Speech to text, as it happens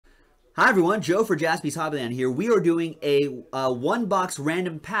Hi everyone, Joe for Jaspys Hobbyland here. We are doing a one-box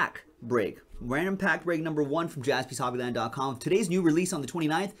random pack break. Random pack break number 1 from JaspysHobbyland.com. Today's new release on the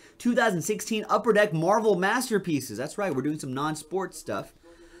 29th, 2016 Upper Deck Marvel Masterpieces. That's right, we're doing some non-sports stuff.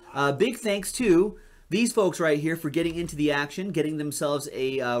 Big thanks to these folks right here for getting into the action, getting themselves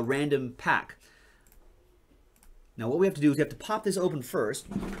a random pack. Now what we have to do is we have to pop this open first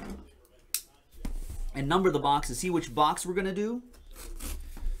and number the boxes, see which box we're going to do.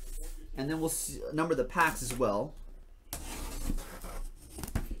 And then we'll number the packs as well.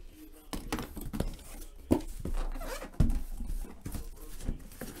 Oh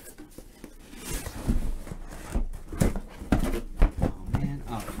man,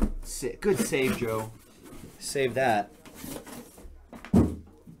 oh, good save, Joe. Save that.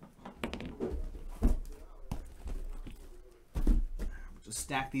 Just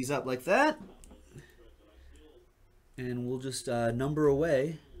stack these up like that. And we'll just number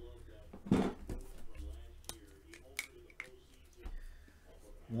away.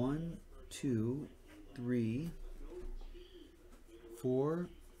 1, 2, 3, 4,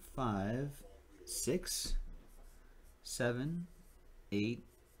 5, 6, 7, 8,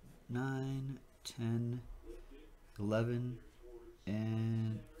 9, 10, 11,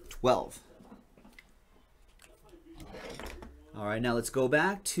 and 12. All right, now let's go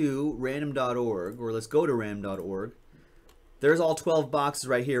back to random.org, or let's go to random.org. There's all 12 boxes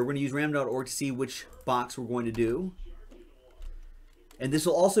right here. We're going to use random.org to see which box we're going to do. And this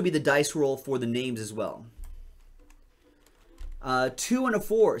will also be the dice roll for the names as well. 2 and a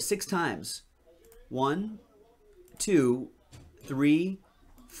 4, 6 times. 1, 2, 3,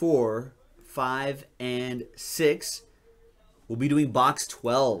 4, 5, and 6. We'll be doing box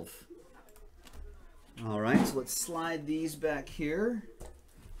 12. All right, so let's slide these back here.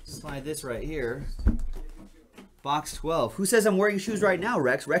 Slide this right here. Box 12. Who says I'm wearing shoes right now,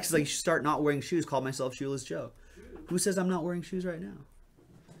 Rex? Rex is like, you should start not wearing shoes. Call myself Shoeless Joe. Who says I'm not wearing shoes right now?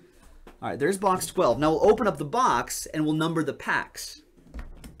 All right, there's box 12. Now we'll open up the box and we'll number the packs.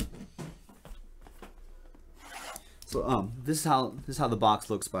 So this is how the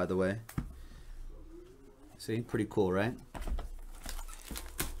box looks, by the way. See, pretty cool, right?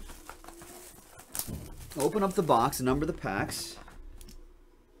 Open up the box and number the packs.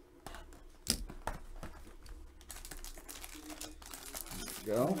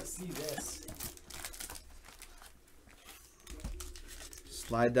 There we go. See this.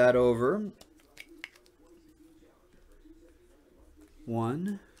 Slide that over.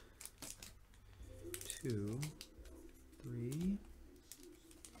 1, 2, 3,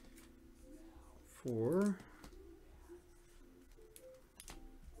 4.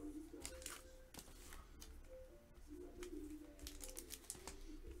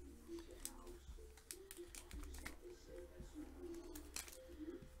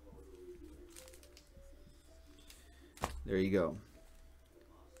 There you go.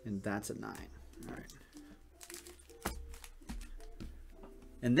 And that's a 9. All right.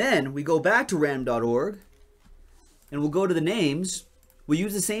 And then we go back to random.org and we'll go to the names. We'll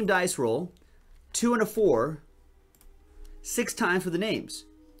use the same dice roll, 2 and a 4, 6 times for the names.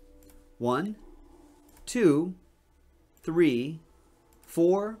 1, 2, 3,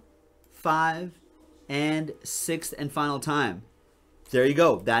 4, 5, and 6th and final time. There you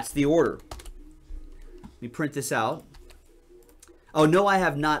go. That's the order. Let me print this out. Oh, no, I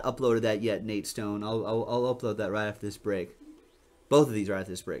have not uploaded that yet, Nate Stone. I'll upload that right after this break. Both of these right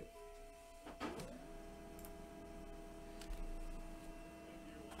after this break.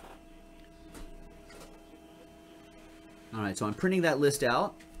 All right, so I'm printing that list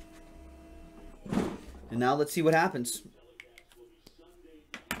out. And now let's see what happens.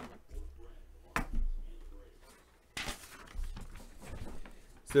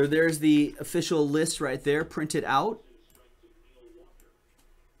 So there's the official list right there, printed out.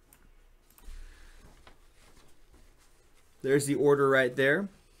 There's the order right there.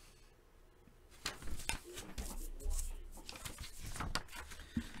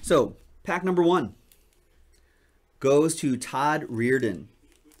 So, pack number 1 goes to Todd Reardon.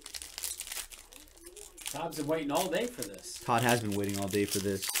 Todd's been waiting all day for this. Todd has been waiting all day for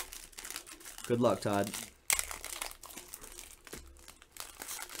this. Good luck, Todd.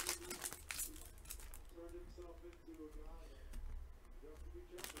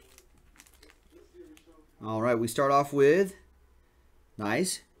 All right, we start off with,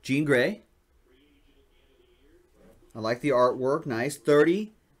 nice, Jean Grey. I like the artwork, nice,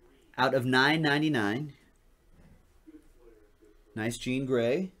 30 out of 9.99. Nice Jean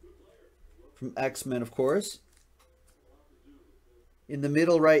Grey from X-Men, of course. In the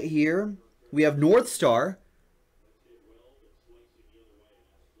middle right here, we have North Star.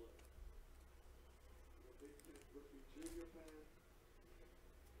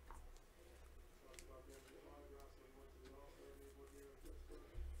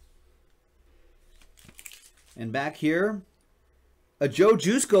 And back here, a Joe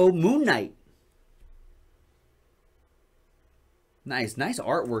Jusko Moon Knight. Nice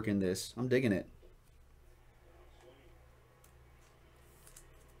artwork in this. I'm digging it.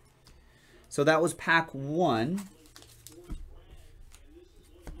 So that was pack 1.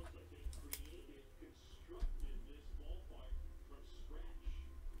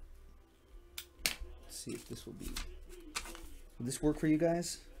 Let's see if this will this work for you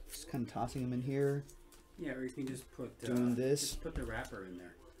guys? Just kind of tossing them in here. Yeah, or you can just put doing this. Just put the wrapper in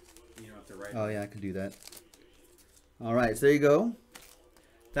there. You don't have to write. Oh yeah, I can do that. All right, so there you go.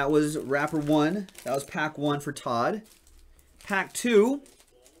 That was wrapper 1. That was pack 1 for Todd. Pack 2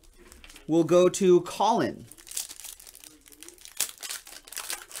 will go to Colin.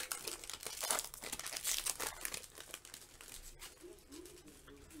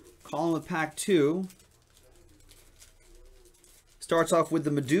 Colin with pack 2. Starts off with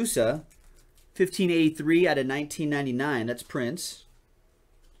the Medusa. 1583 out of 1999. That's Prince.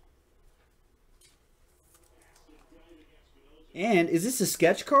 And is this a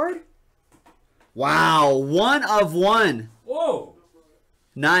sketch card? Wow, 1 of 1. Whoa!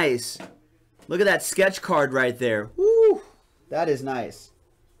 Nice. Look at that sketch card right there. Woo! That is nice.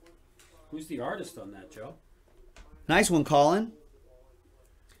 Who's the artist on that, Joe? Nice one, Colin.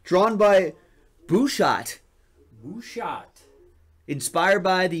 Drawn by Bouchot. Bouchot. Inspired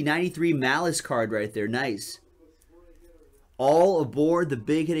by the 93 Malice card right there. Nice. All aboard the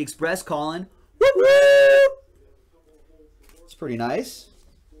Big Hit Express, Colin. Woo woo! It's pretty nice.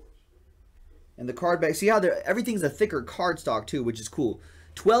 And the card back. See how everything's a thicker cardstock too, which is cool.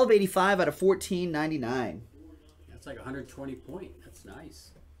 1285 out of 1499. That's like 120 point. That's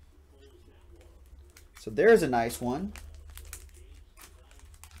nice. So there's a nice one.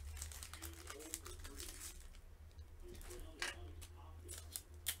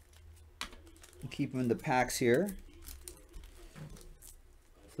 Keep them in the packs here.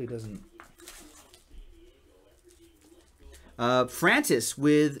 Hopefully it doesn't. Francis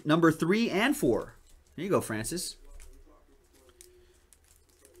with number 3 and 4. There you go, Francis.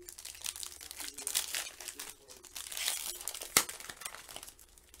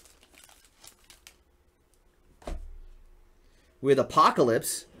 With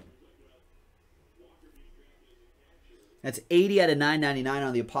Apocalypse. That's 80 out of 999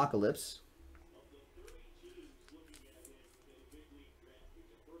 on the Apocalypse.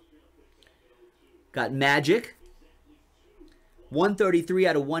 Got Magic. 133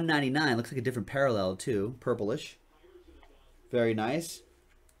 out of 199. Looks like a different parallel, too. Purplish. Very nice.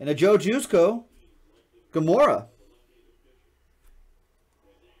 And a Joe Jusko. Gamora.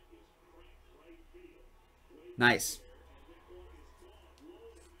 Nice.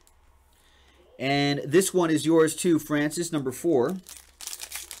 And this one is yours, too, Francis, number 4.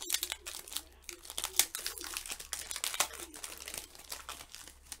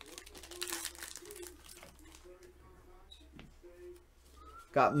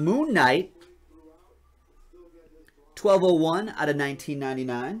 Got Moon Knight, 1201 out of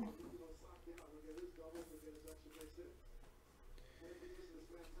 1999.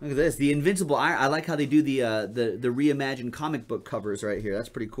 Look at this, the Invincible Iron. I like how they do the reimagined comic book covers right here. That's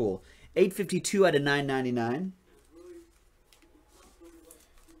pretty cool. 852 out of 999.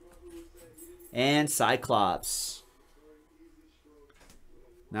 And Cyclops.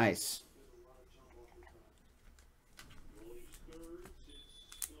 Nice.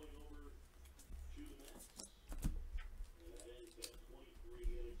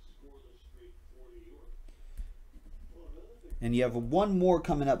 And you have one more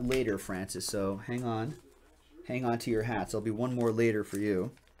coming up later, Francis, so hang on. Hang on to your hats. There'll be one more later for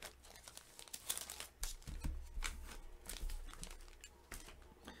you.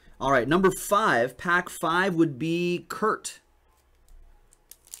 All right, number 5, pack 5 would be Kurt.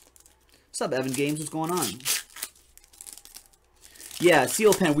 What's up, Evan Games? What's going on? Yeah,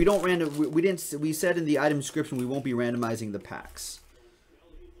 Seal Pen. We don't random. We said in the item description we won't be randomizing the packs.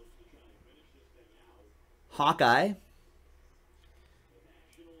 Hawkeye.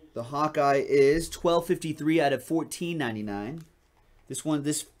 The Hawkeye is 1253 out of 1499.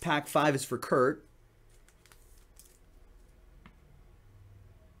 This pack 5 is for Kurt.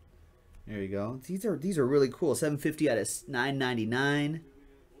 There you go. These are really cool. 750 out of 999.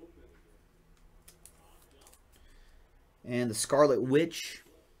 And the Scarlet Witch.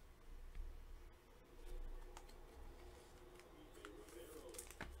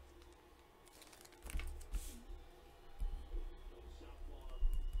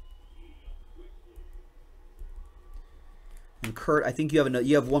 And Kurt, I think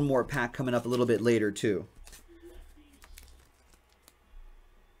you have one more pack coming up a little bit later too.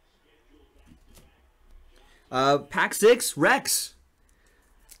 Pack 6, Rex.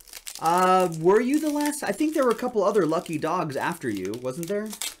 Were you the last? I think there were a couple other lucky dogs after you, wasn't there?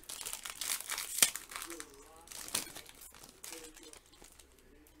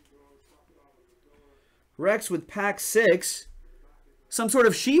 Rex with pack 6. Some sort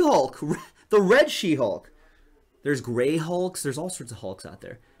of She-Hulk. The red She-Hulk. There's gray Hulks. There's all sorts of Hulks out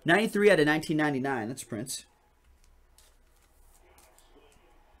there. 93 out of 1999. That's Prince.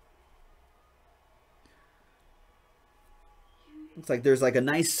 Looks like there's like a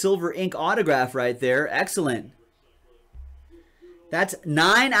nice silver ink autograph right there. Excellent. That's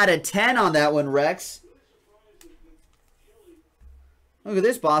 9 out of 10 on that one, Rex. Look at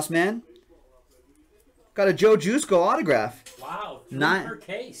this, boss man. Got a Joe Jusko autograph. Wow. 9 per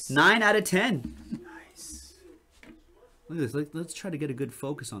case. 9 out of 10. Nice. Look at this. Let's try to get a good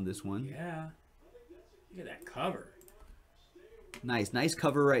focus on this one. Yeah. Look at that cover. Nice. Nice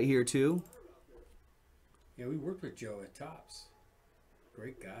cover right here, too. Yeah, we worked with Joe at Topps.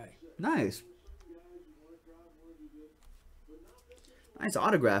 Great guy. Nice. Nice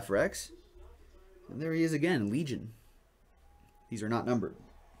autograph, Rex. And there he is again, Legion. These are not numbered.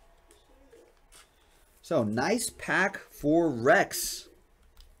 So, nice pack for Rex.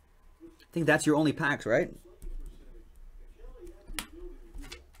 I think that's your only packs, right?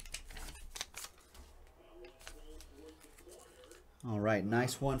 All right,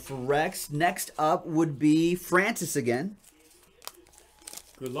 nice one for Rex. Next up would be Francis again.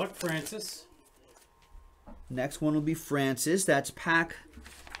 Good luck, Francis. Next one will be Francis. That's pack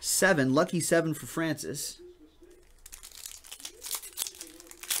 7. Lucky 7 for Francis.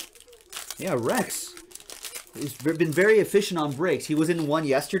 Yeah, Rex. He's been very efficient on breaks. He was in one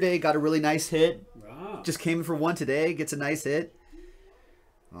yesterday, got a really nice hit. Wow. Just came in for one today, gets a nice hit.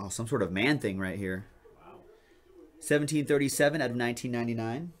 Oh, some sort of man thing right here. Wow. 1737 out of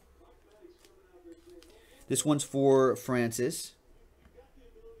 1999. This one's for Francis.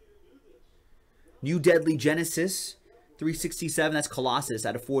 New Deadly Genesis, 367. That's Colossus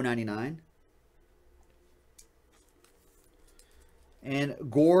out of 499. And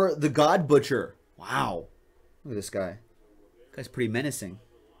Gore the God Butcher. Wow. Look at this guy. Guy's pretty menacing.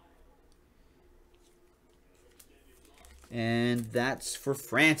 And that's for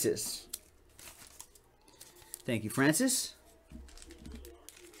Francis. Thank you, Francis.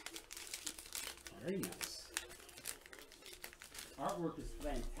 Very nice. Artwork is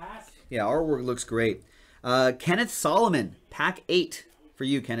fantastic. Yeah, artwork looks great. Kenneth Solomon, pack 8 for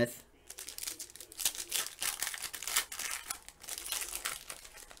you, Kenneth.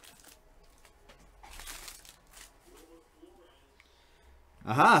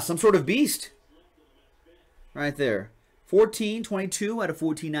 Aha, some sort of beast. Right there. 1422 out of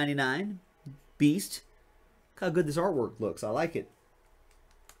 1499. Beast. Look how good this artwork looks. I like it.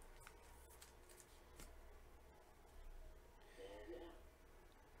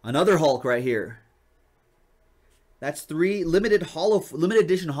 Another Hulk right here. That's 3 limited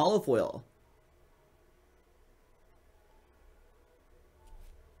edition holo foil.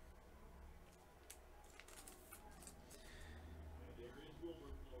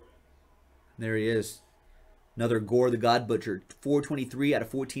 There he is. Another Gore the God Butcher. 423 out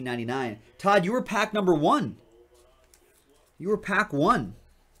of 1499. Todd, you were pack number 1. You were pack 1.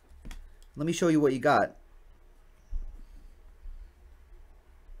 Let me show you what you got.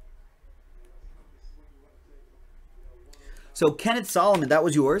 So Kenneth Solomon, that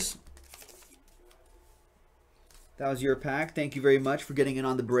was yours. That was your pack. Thank you very much for getting in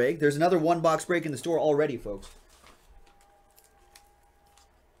on the break. There's another 1-box break in the store already, folks.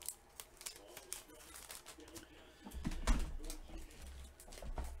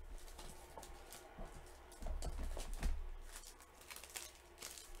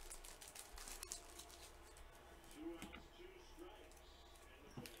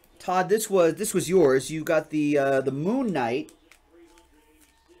 Todd, this was yours. You got the Moon Knight.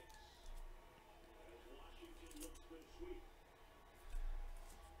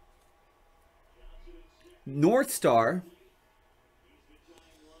 North Star.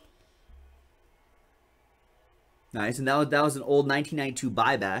 Nice, and that was an old 1992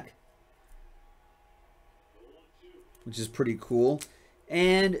 buyback, which is pretty cool.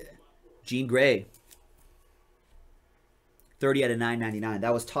 And Jean Grey. 30 out of 999.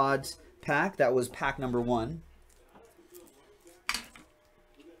 That was Todd's pack. That was pack number 1.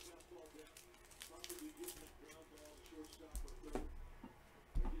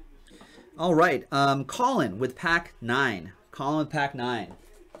 All right. Colin with pack 9. Colin with pack 9.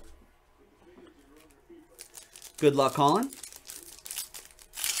 Good luck, Colin.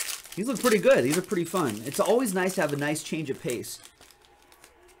 These look pretty good. These are pretty fun. It's always nice to have a nice change of pace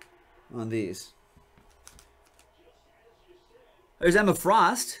on these. There's Emma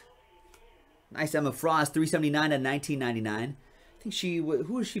Frost. Nice Emma Frost, 379 and 1999. I think she,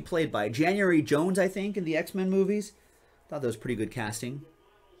 who was she played by? January Jones, I think, in the X-Men movies. Thought that was pretty good casting.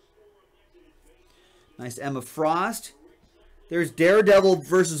 Nice Emma Frost. There's Daredevil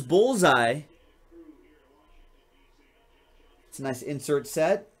versus Bullseye. It's a nice insert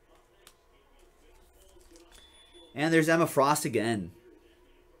set. And there's Emma Frost again.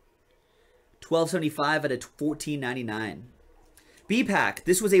 1275 out of 1499. B-Pack.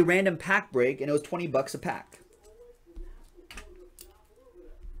 This was a random pack break, and it was $20 a pack.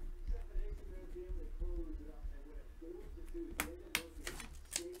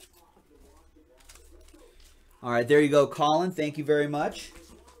 All right, there you go, Colin. Thank you very much.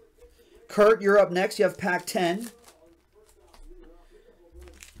 Kurt, you're up next. You have pack 10.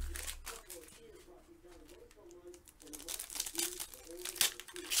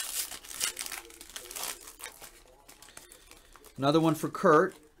 Another one for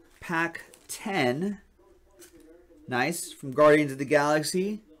Kurt. Pack 10. Nice. From Guardians of the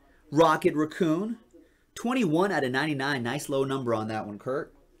Galaxy. Rocket Raccoon. 21 out of 99. Nice low number on that one,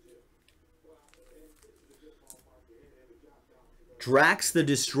 Kurt. Drax the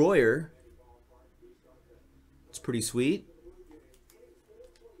Destroyer. It's pretty sweet.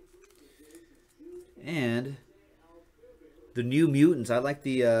 And the New Mutants. I like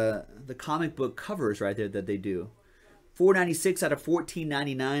the comic book covers right there that they do. 496 out of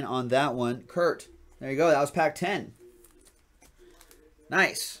 1499 on that one. Kurt, there you go. That was pack 10.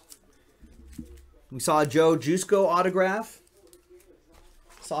 Nice. We saw a Joe Jusko autograph.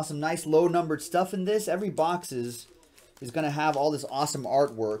 Saw some nice low-numbered stuff in this. Every box is going to have all this awesome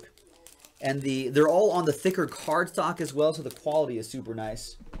artwork. And they're all on the thicker cardstock as well, so the quality is super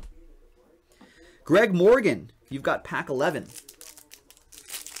nice. Greg Morgan, you've got pack 11.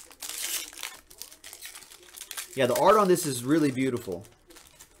 Yeah, the art on this is really beautiful.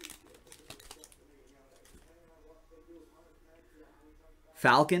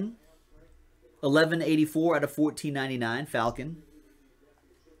 Falcon. 1184 out of 1499. Falcon.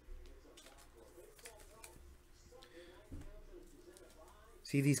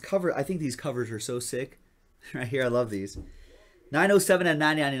 See these covers? I think these covers are so sick. Right here, I love these. 907 out of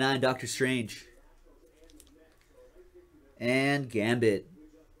 999. Doctor Strange. And Gambit.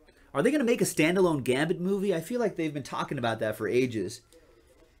 Are they going to make a standalone Gambit movie? I feel like they've been talking about that for ages.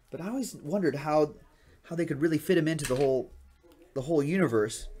 But I always wondered how they could really fit him into the whole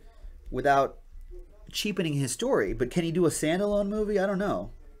universe without cheapening his story. But can he do a standalone movie? I don't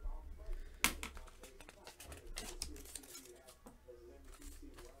know.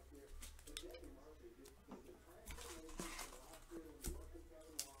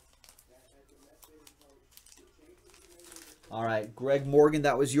 All right, Greg Morgan,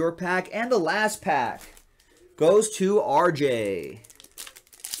 that was your pack. And the last pack goes to RJ.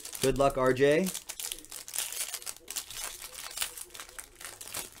 Good luck, RJ.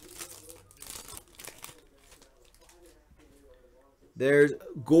 There's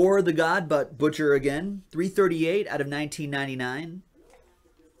Gore the God, but Butcher again. 338 out of 1999.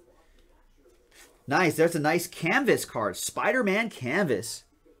 Nice, there's a nice canvas card. Spider-Man canvas.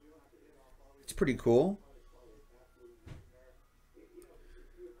 It's pretty cool.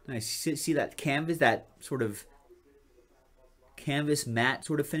 Nice. See that canvas, that sort of canvas matte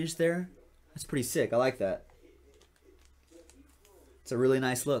sort of finish there? That's pretty sick. I like that. It's a really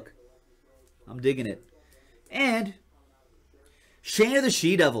nice look. I'm digging it. And Shane the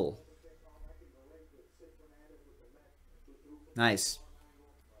She-Devil. Nice.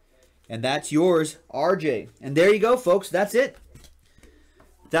 And that's yours, RJ. And there you go, folks. That's it.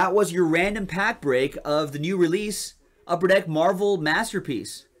 That was your random pack break of the new release, Upper Deck Marvel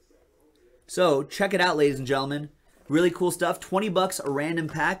Masterpiece. So, check it out, ladies and gentlemen. Really cool stuff. $20 a random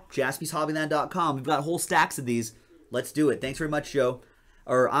pack. JaspysHobbyland.com. We've got whole stacks of these. Let's do it. Thanks very much, Joe.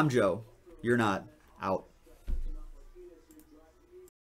 Or, I'm Joe. You're not. Out.